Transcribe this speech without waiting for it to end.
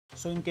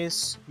So in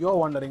case you are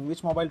wondering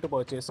which mobile to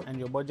purchase and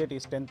your budget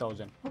is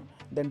 10,000,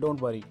 then don't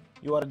worry,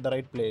 you are at the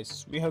right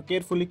place. We have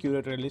carefully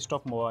curated a list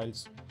of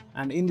mobiles,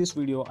 and in this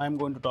video I am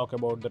going to talk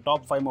about the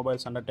top 5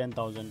 mobiles under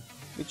 10,000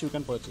 which you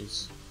can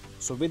purchase.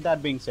 So with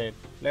that being said,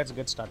 let's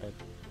get started.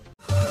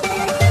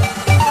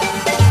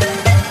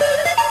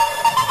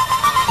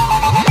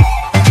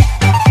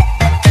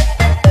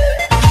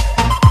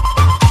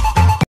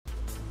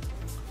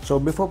 So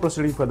before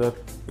proceeding further,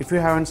 if you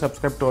haven't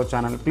subscribed to our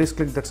channel, please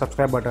click that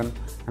subscribe button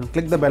and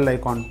click the bell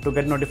icon to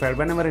get notified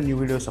whenever a new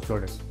video is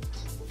uploaded.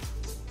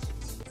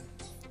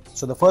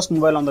 So the first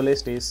mobile on the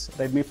list is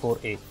Redmi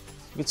 4A,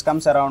 which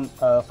comes around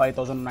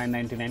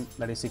 5,999,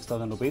 that is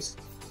 6,000 rupees.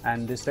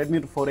 And this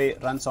Redmi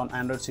 4A runs on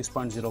Android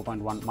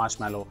 6.0.1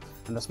 Marshmallow,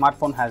 and the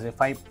smartphone has a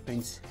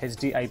 5-inch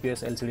HD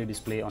IPS LCD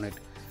display on it.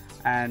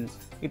 And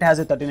it has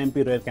a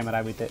 13MP rear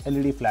camera with a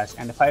LED flash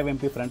and a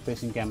 5MP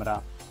front-facing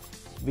camera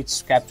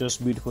which captures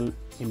beautiful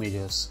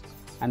images.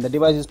 And the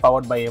device is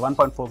powered by a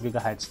 1.4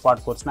 GHz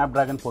quad-core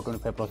Snapdragon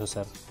 425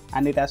 processor,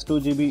 and it has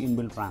 2GB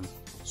inbuilt RAM.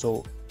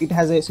 So it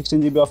has a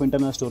 16GB of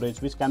internal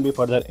storage which can be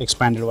further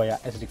expanded via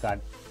SD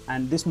card.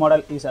 And this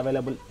model is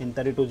available in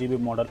 32GB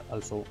model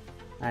also.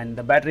 And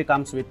the battery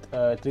comes with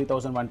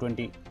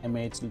 3120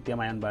 mAh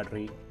lithium-ion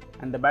battery,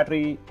 and the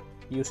battery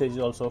usage is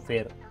also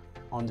fair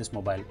on this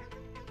mobile.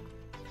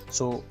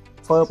 So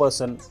for a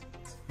person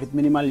with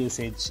minimal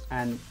usage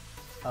and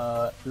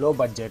low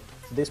budget,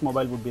 this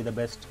mobile would be the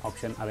best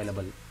option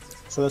available.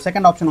 So the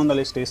second option on the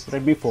list is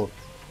Redmi 4,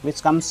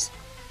 which comes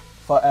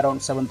for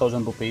around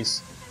 7,000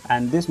 rupees,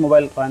 and this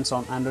mobile runs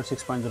on Android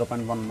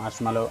 6.0.1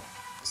 Marshmallow,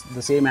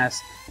 the same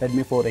as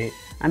Redmi 4A,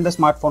 and the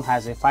smartphone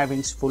has a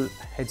 5-inch full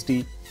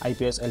HD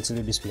IPS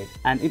LCD display,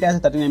 and it has a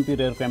 13MP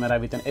rear camera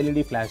with an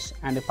LED flash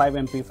and a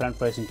 5MP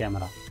front-facing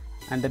camera.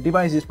 And the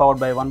device is powered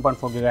by a 1.4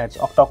 GHz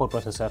octa-core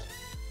processor,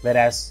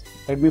 whereas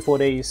Redmi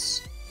 4A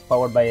is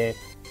powered by a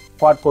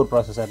quad-core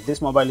processor. This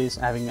mobile is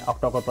having an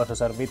octa-core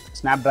processor with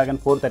Snapdragon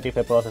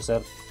 435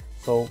 processor.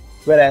 So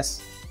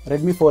whereas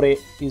Redmi 4A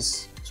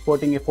is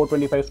sporting a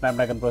 425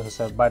 Snapdragon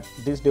processor, but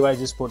this device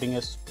is sporting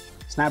a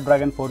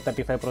Snapdragon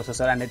 435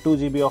 processor and a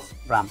 2GB of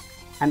RAM.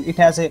 And it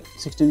has a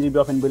 16GB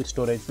of inbuilt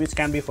storage which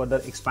can be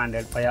further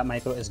expanded via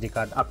micro SD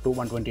card up to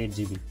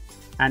 128GB.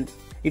 And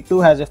it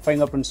too has a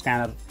fingerprint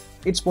scanner.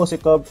 It sports a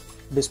curved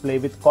display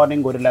with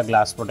Corning Gorilla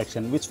Glass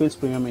protection which feels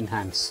premium in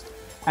hands.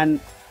 And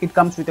it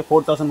comes with a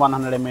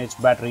 4100 mAh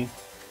battery,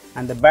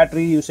 and the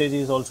battery usage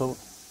is also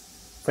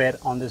fair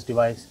on this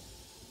device.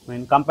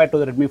 When compared to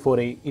the Redmi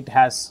 4A, it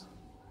has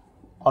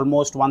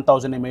almost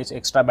 1000 mAh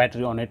extra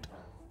battery on it.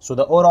 So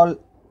the overall,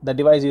 the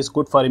device is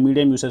good for a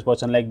medium usage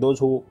person like those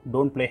who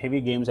don't play heavy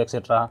games,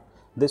 etc.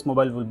 This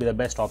mobile will be the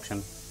best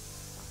option.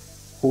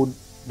 Who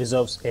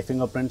deserves a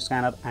fingerprint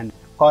scanner and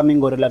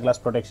Corning Gorilla Glass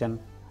protection.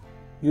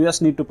 You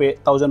just need to pay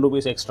 1000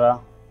 rupees extra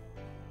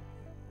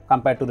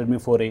compared to Redmi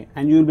 4A,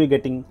 and you will be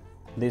getting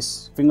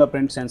this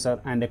fingerprint sensor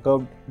and a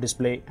curved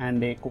display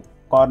and a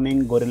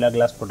Corning Gorilla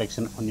Glass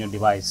protection on your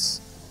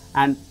device.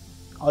 And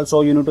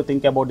also you need to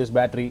think about this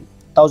battery,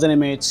 1000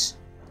 mAh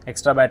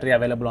extra battery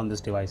available on this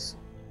device.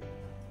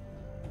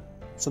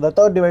 So the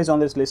third device on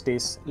this list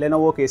is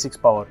Lenovo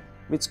K6 Power,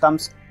 which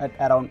comes at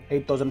around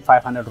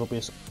 8,500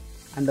 rupees.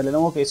 And the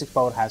Lenovo K6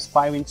 Power has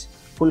 5-inch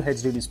full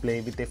HD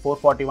display with a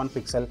 441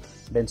 pixel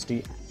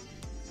density,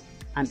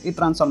 and it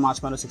runs on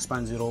Marshmallow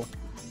 6.0,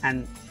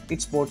 and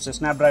it sports a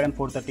Snapdragon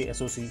 430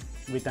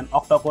 SoC with an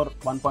octa-core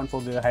 1.4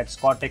 GHz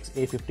Cortex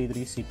A53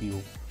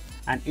 CPU,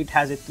 and it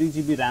has a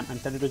 3GB RAM and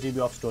 32GB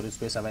of storage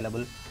space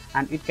available,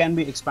 and it can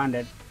be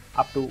expanded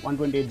up to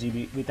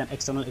 128GB with an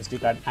external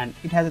SD card, and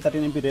it has a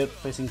 13MP rear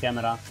facing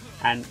camera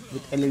and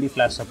with LED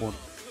flash support,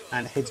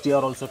 and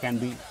HDR also can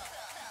be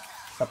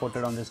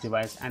supported on this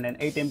device, and an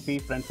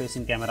 8MP front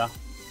facing camera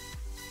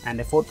and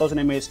a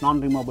 4000 mAh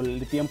non-removable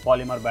lithium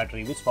polymer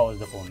battery which powers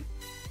the phone.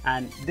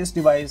 And this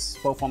device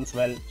performs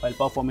well while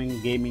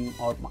performing gaming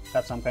or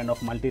some kind of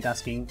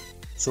multitasking.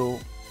 So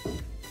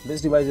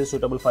this device is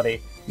suitable for a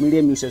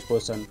medium usage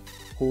person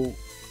who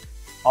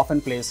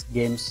often plays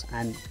games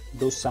and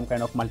does some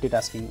kind of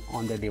multitasking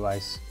on their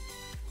device.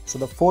 So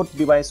the fourth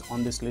device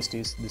on this list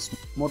is this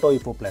Moto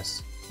E4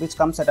 Plus, which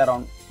comes at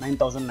around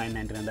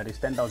 9,999, that is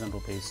 10,000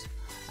 rupees.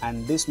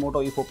 And this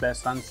Moto E4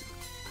 Plus runs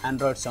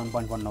Android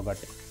 7.1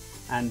 Nougat,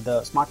 and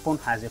the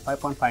smartphone has a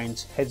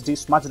 5.5-inch HD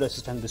smudge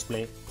resistant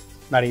display.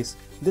 That is,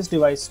 this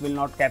device will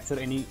not capture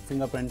any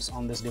fingerprints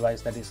on this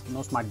device, that is,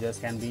 no smudges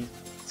can be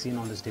seen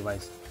on this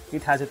device.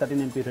 It has a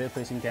 13MP rear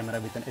facing camera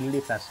with an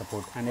LED flash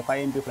support and a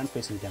 5MP front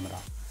facing camera.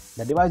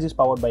 The device is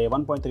powered by a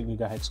 1.3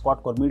 GHz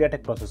quad-core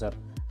MediaTek processor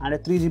and a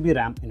 3GB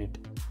RAM in it.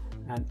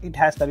 And it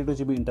has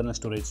 32GB internal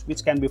storage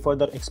which can be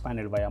further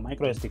expanded via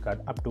micro SD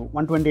card up to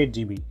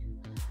 128GB.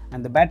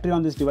 And the battery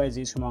on this device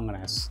is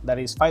humongous, that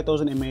is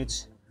 5000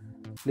 mAh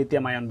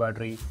lithium-ion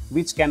battery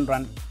which can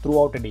run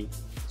throughout a day.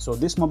 So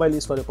this mobile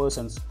is for the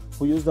persons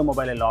who use the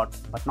mobile a lot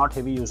but not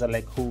heavy user,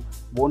 like who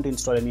won't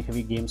install any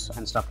heavy games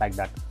and stuff like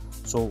that.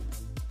 So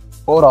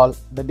overall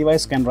the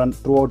device can run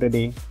throughout a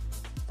day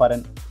for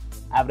an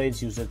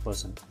average usage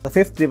person. The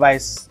fifth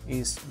device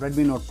is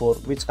Redmi Note 4,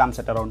 which comes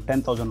at around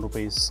 10,000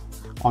 rupees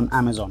on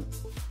Amazon.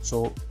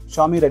 So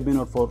Xiaomi Redmi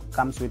Note 4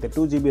 comes with a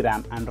 2GB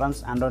RAM and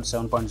runs Android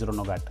 7.0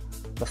 Nougat.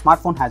 The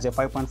smartphone has a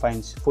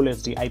 5.5-inch Full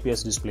HD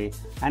IPS display,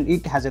 and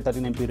it has a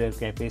 13MP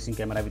rear facing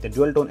camera with a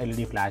dual-tone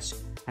LED flash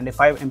and a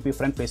 5MP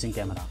front-facing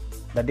camera.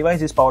 The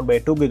device is powered by a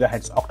 2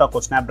 GHz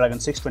octa-core Snapdragon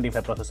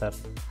 625 processor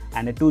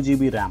and a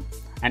 2GB RAM,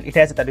 and it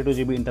has a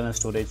 32GB internal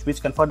storage,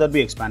 which can further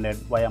be expanded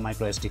via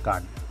microSD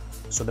card.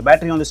 So the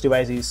battery on this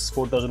device is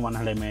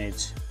 4100 mAh,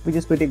 which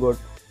is pretty good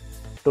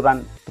to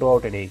run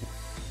throughout a day.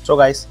 So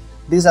guys,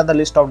 these are the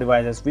list of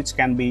devices which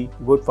can be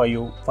good for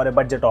you for a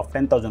budget of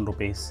 10,000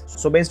 rupees.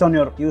 So based on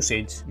your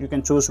usage, you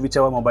can choose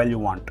whichever mobile you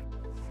want.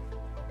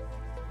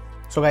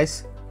 So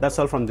guys, that's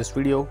all from this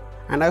video,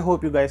 and I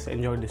hope you guys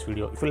enjoyed this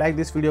video. If you like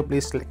this video,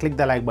 please click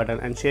the like button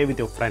and share with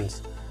your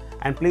friends.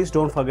 And please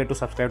don't forget to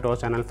subscribe to our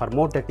channel for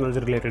more technology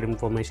related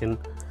information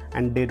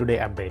and day-to-day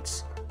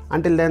updates.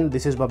 Until then,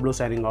 this is Bablu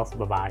signing off.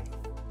 Bye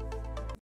bye.